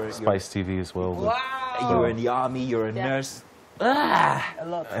 You're Spice TV as well. you were in the army, you're a nurse. A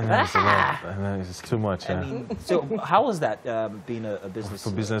lot. I know it's a lot. I know it's too much. I mean, so how was that being a business?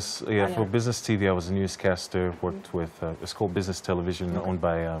 For business, for business TV, I was a newscaster. Worked with it's called Business Television, owned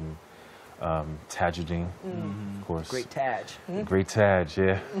by Tajuddin, of course. Great Taj. Great Taj,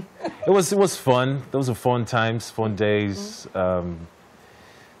 yeah. It was fun. Those were fun times, fun days.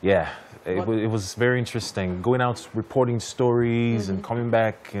 Yeah, it was very interesting. Going out, reporting stories, and coming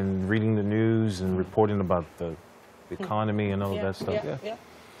back and reading the news and reporting about the economy and all of that stuff. Yeah.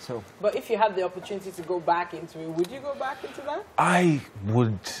 So, but if you had the opportunity to go back into it, would you go back into that? I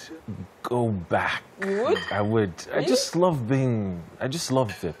would go back. You would? I would. Really? I just loved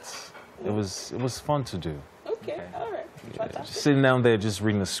it. It was fun to do. Okay, all right. Yeah, just sitting down there, just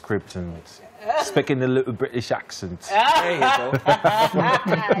reading the script and speaking a little British accent. There you go.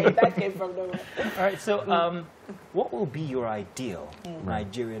 That came from nowhere. All right, so what will be your ideal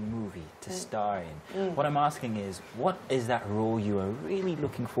Nigerian movie to star in? What I'm asking is, what is that role you are really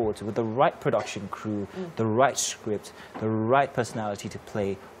looking forward to with the right production crew, the right script, the right personality to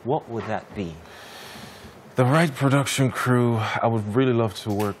play? What would that be? The right production crew, I would really love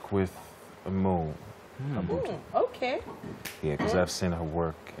to work with Mo. Okay. Yeah, because I've seen her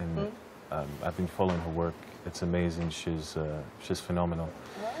work and I've been following her work. It's amazing. She's phenomenal.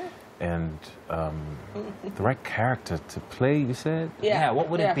 And the right character to play, you said? Yeah, what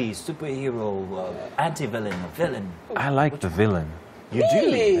would it be? Superhero, anti-villain, villain? I like the villain. You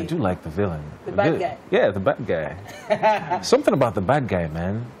do? I do like the villain. The bad guy? Yeah, the bad guy. Something about the bad guy,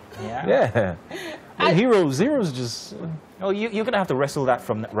 man. Yeah? Yeah. Heroes just... Oh, you're going to have to wrestle that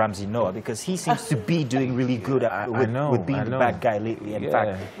from Ramsey Noah, because he seems to be doing really good with being the bad guy lately. In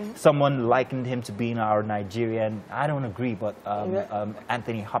fact, someone likened him to being our Nigerian, I don't agree, but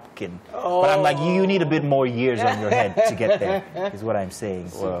Anthony Hopkins. But I'm like, you need a bit more years on your head to get there, is what I'm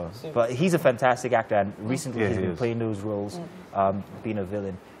saying. Well, but he's a fantastic actor, and recently he's been playing those roles, being a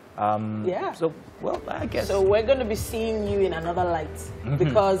villain. So, well, I guess. So we're going to be seeing you in another light,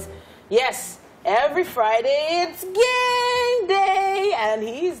 because, yes, every Friday it's game day, and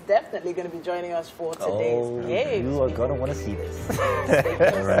he's definitely going to be joining us for today's game. You are going to want to see this.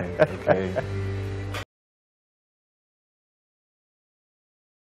 All right, okay.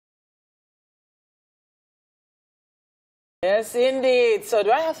 Yes, indeed. So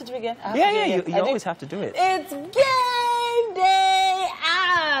do I have to do it again? You always have to do it. It's game day,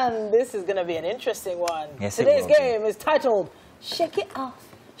 and this is going to be an interesting one. Yes, Today's game is titled Shake It Off,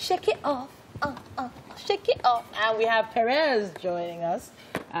 Shake It Off, Shake It Off. And we have Perez joining us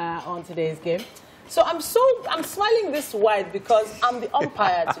on today's game. So I'm smiling this wide because I'm the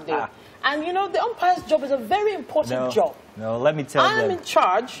umpire today. And you know, the umpire's job is a very important job. No, let me tell you. I'm in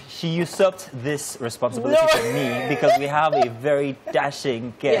charge. She usurped this responsibility from me because we have a very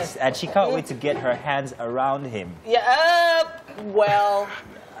dashing guest, and she can't wait to get her hands around him. Yeah, well,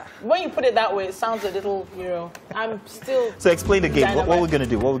 when you put it that way, it sounds a little, you know, I'm still... So explain the game. What we're going to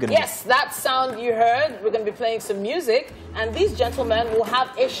do? What we're going to do? Yes, that sound you heard, we're going to be playing some music, and these gentlemen will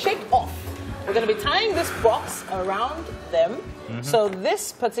have a shake-off. We're going to be tying this box around them. So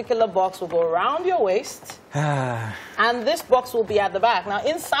this particular box will go around your waist, and this box will be at the back. Now,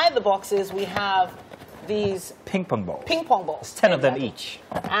 inside the boxes, we have these ping pong balls. Ping pong balls. 10 of them each.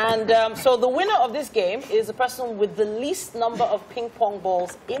 And so the winner of this game is the person with the least number of ping pong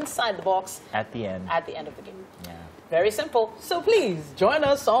balls inside the box at the end. At the end of the game. Yeah. Very simple. So please join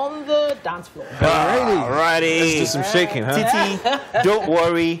us on the dance floor. Alrighty. Let's do some shaking, huh? Titi, don't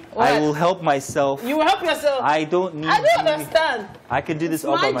worry. I will help myself. You will help yourself. I don't need. I don't understand. I can do this it's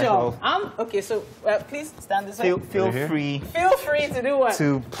all by my myself. job. Okay, so please stand this way. Feel free. Feel free to do what?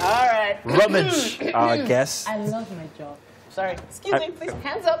 To all right. Rummage our guests. I love my job. Sorry. Excuse me, please.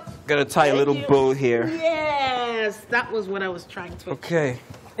 Hands up. Gonna tie a little bow here. Yes, that was what I was trying to. Okay.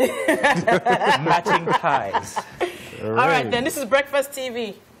 Matching ties. All right, then this is Breakfast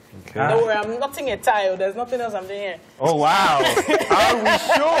TV. Okay. Don't worry, I'm knotting a tie. There's nothing else I'm doing here. Oh, wow. Are we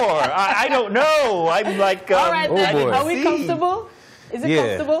sure? I don't know. I'm like, all right, then. Are we comfortable? Is it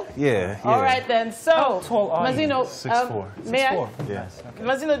comfortable? Yeah. All right, then. So, how tall are Mazino, 6'4". May I? Yes. Okay.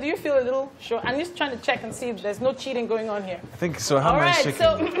 Mazino, do you feel a little short? I'm just trying to check and see if there's no cheating going on here. I think so. How all am I right, shaking?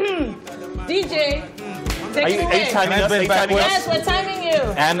 so take it away. Are you timing us? Yes, we're timing you.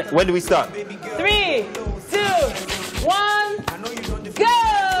 And when do we start? 3, 2, 1, go!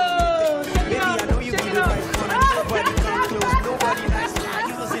 Shake it off. Shake it off.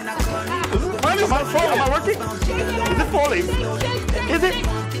 Am I falling? Am I working? Is it falling? Is it?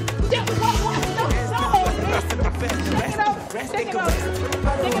 Take it out.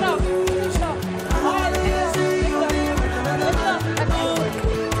 Take it out.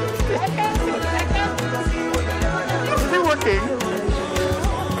 Is it working?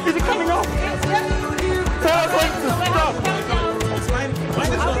 Is it coming off? Tell us when to stop.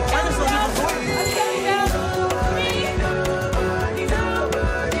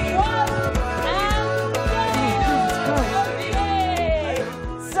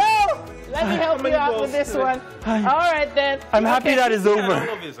 Let me help you out with this one. All right, then. I'm happy that it's over.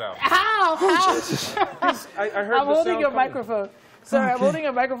 How? I heard I'm holding your microphone. Sorry, I'm holding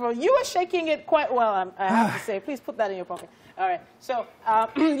your microphone. You were shaking it quite well, I have to say. Please put that in your pocket. All right. So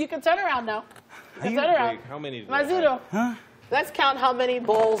you can turn around now. You can turn around. How many? Mazino. Huh? Let's count how many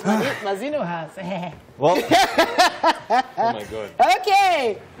bowls Mazino has. Well. Oh my God.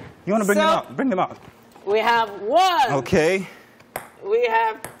 Okay. You want to bring them out? Bring them out. We have 1. Okay. We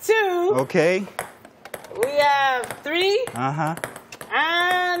have 2. Okay. We have 3. Uh-huh.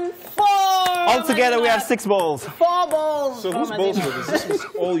 And 4. Altogether, we have 6 bowls. 4 bowls. So whose bowls were this? This was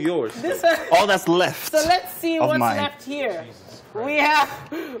all yours. All that's left. So let's see what's left here. We have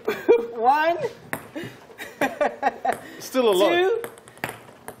 1. Still a lot. 2,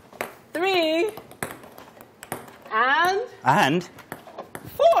 3, and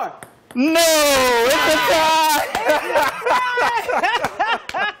 4. No, it's a tie.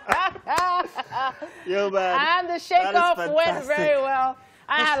 Yo, man. And the shake-off went very well.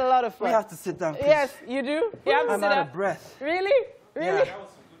 I had a lot of fun. We have to sit down, please. Yes, you do? You have to I'm sit out down. of breath. Really? Really?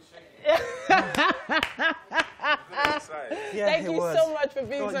 Yeah. Thank you so much for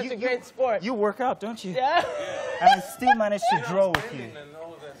being such a great sport. You work out, don't you? Yeah. And I still managed to draw with you.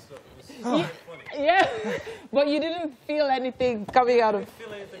 Yeah, but you didn't feel anything coming out of...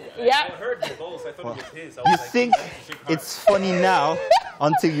 Yeah. I heard the balls. I thought it was his. You think it's funny now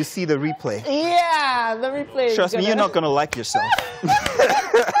until you see the replay. Yeah, the replay. Trust me, you're not going to like yourself.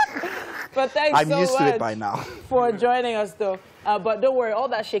 But thanks I'm so used to much it by now. for joining us, though. But don't worry, all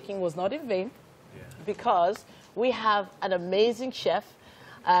that shaking was not in vain, because we have an amazing chef.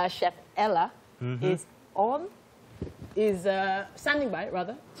 Chef Ella is standing by,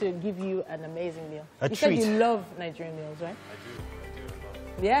 rather, to give you an amazing meal. You said you love Nigerian meals, right? I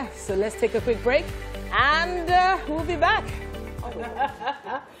do. Yeah, so let's take a quick break, and we'll be back.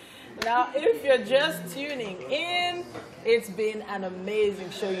 Now, if you're just tuning in, it's been an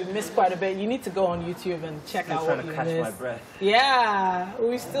amazing show. You missed quite a bit. You need to go on YouTube and check out what you missed. My breath. Yeah,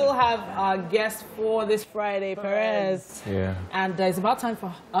 we still have our guest for this Friday, Perez. Yeah. And it's about time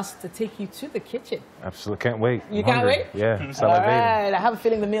for us to take you to the kitchen. Absolutely. Can't wait. You can't wait? Yeah. All right. I have a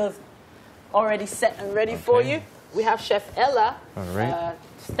feeling the meal's already set and ready for you. We have Chef Ella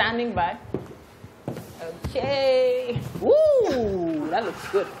standing by. Okay. Woo! That looks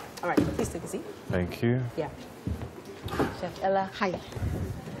good. All right, please take a seat. Thank you. Yeah. Chef Ella. Hi.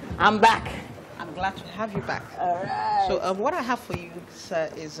 I'm back. I'm glad to have you back. All right. So what I have for you, sir,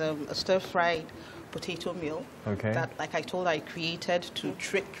 is a stir-fried potato meal that, like I told, I created to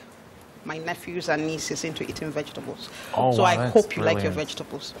trick my nephews and nieces into eating vegetables. Oh, so wow, I hope you brilliant. like your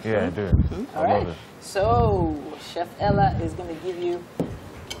vegetables. Yeah, I do. All right. So Chef Ella is going to give you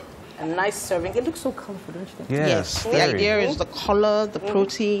a nice serving. It looks so colorful, don't you think? Yes. The idea is the color, the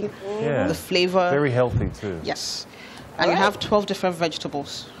protein, the flavor. Very healthy too. Yes. And you have 12 different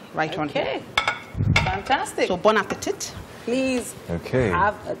vegetables on here. Okay. Fantastic. So bon appetit. Please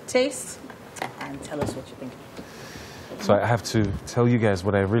have a taste and tell us what you think. So I have to tell you guys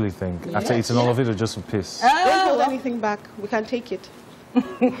what I really think. Yes, After eating all of it or just some piss? Don't hold anything back. We can take it.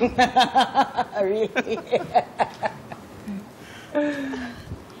 Really?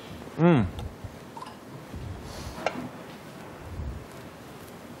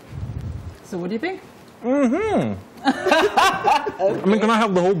 So what do you think? I mean, can I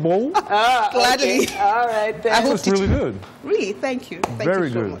have the whole bowl? Gladly. Okay. All right, then. I hope it's really good. Really, thank you. Thank you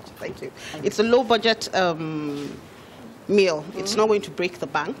so much. Thank you. It's a low-budget meal. It's not going to break the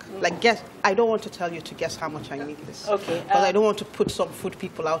bank. Like, guess. I don't want to tell you to guess how much I need this. Okay. Because I don't want to put some food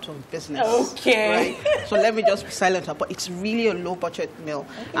people out of business. Okay. Right? So let me just be silent. But it's really a low-budget meal.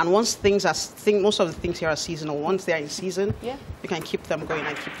 Okay. And once things are, most of the things here are seasonal. Once they are in season, you can keep them going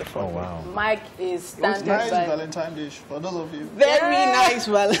and keep the food. Oh wow. Mike is standing nice by. Valentine dish for those of you. Very nice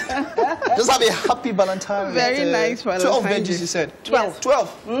Valentine. Just have a happy Valentine. Very nice Valentine. 12 veggies, you said. 12.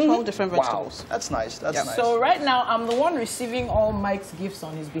 12. 12 different vegetables. Wow. That's nice. That's nice. So right now, I'm the one receiving all Mike's gifts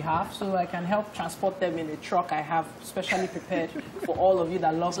on his behalf, so I can help transport them in a truck I have specially prepared for all of you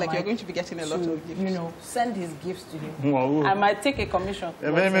that love Mike. Like you're going to be getting a lot of gifts. You know, send his gifts to him. I might take a commission.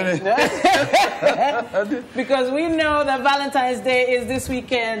 Because we know that Valentine's Day is this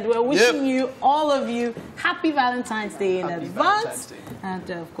weekend. We're wishing you, all of you, happy Valentine's Day in advance. And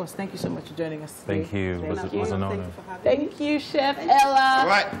of course, thank you so much for joining us today. Thank you. It was an honor. Thank you, Chef Ella. All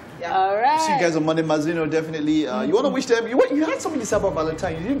right. All right. See you guys on Monday, Mazino. Definitely. You want to wish them. You had something to say about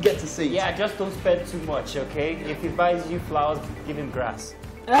Valentine. You didn't get to say it. Yeah, just don't spend too much, okay? If he buys you flowers, give him grass.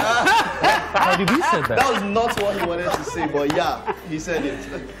 How did he say that? That was not what he wanted to say, but yeah, he said it.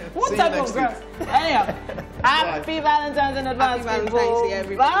 What type of grass? Anyhow, happy Valentine's in advance, Happy Valentine's Day,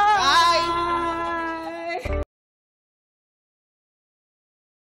 everybody. Bye.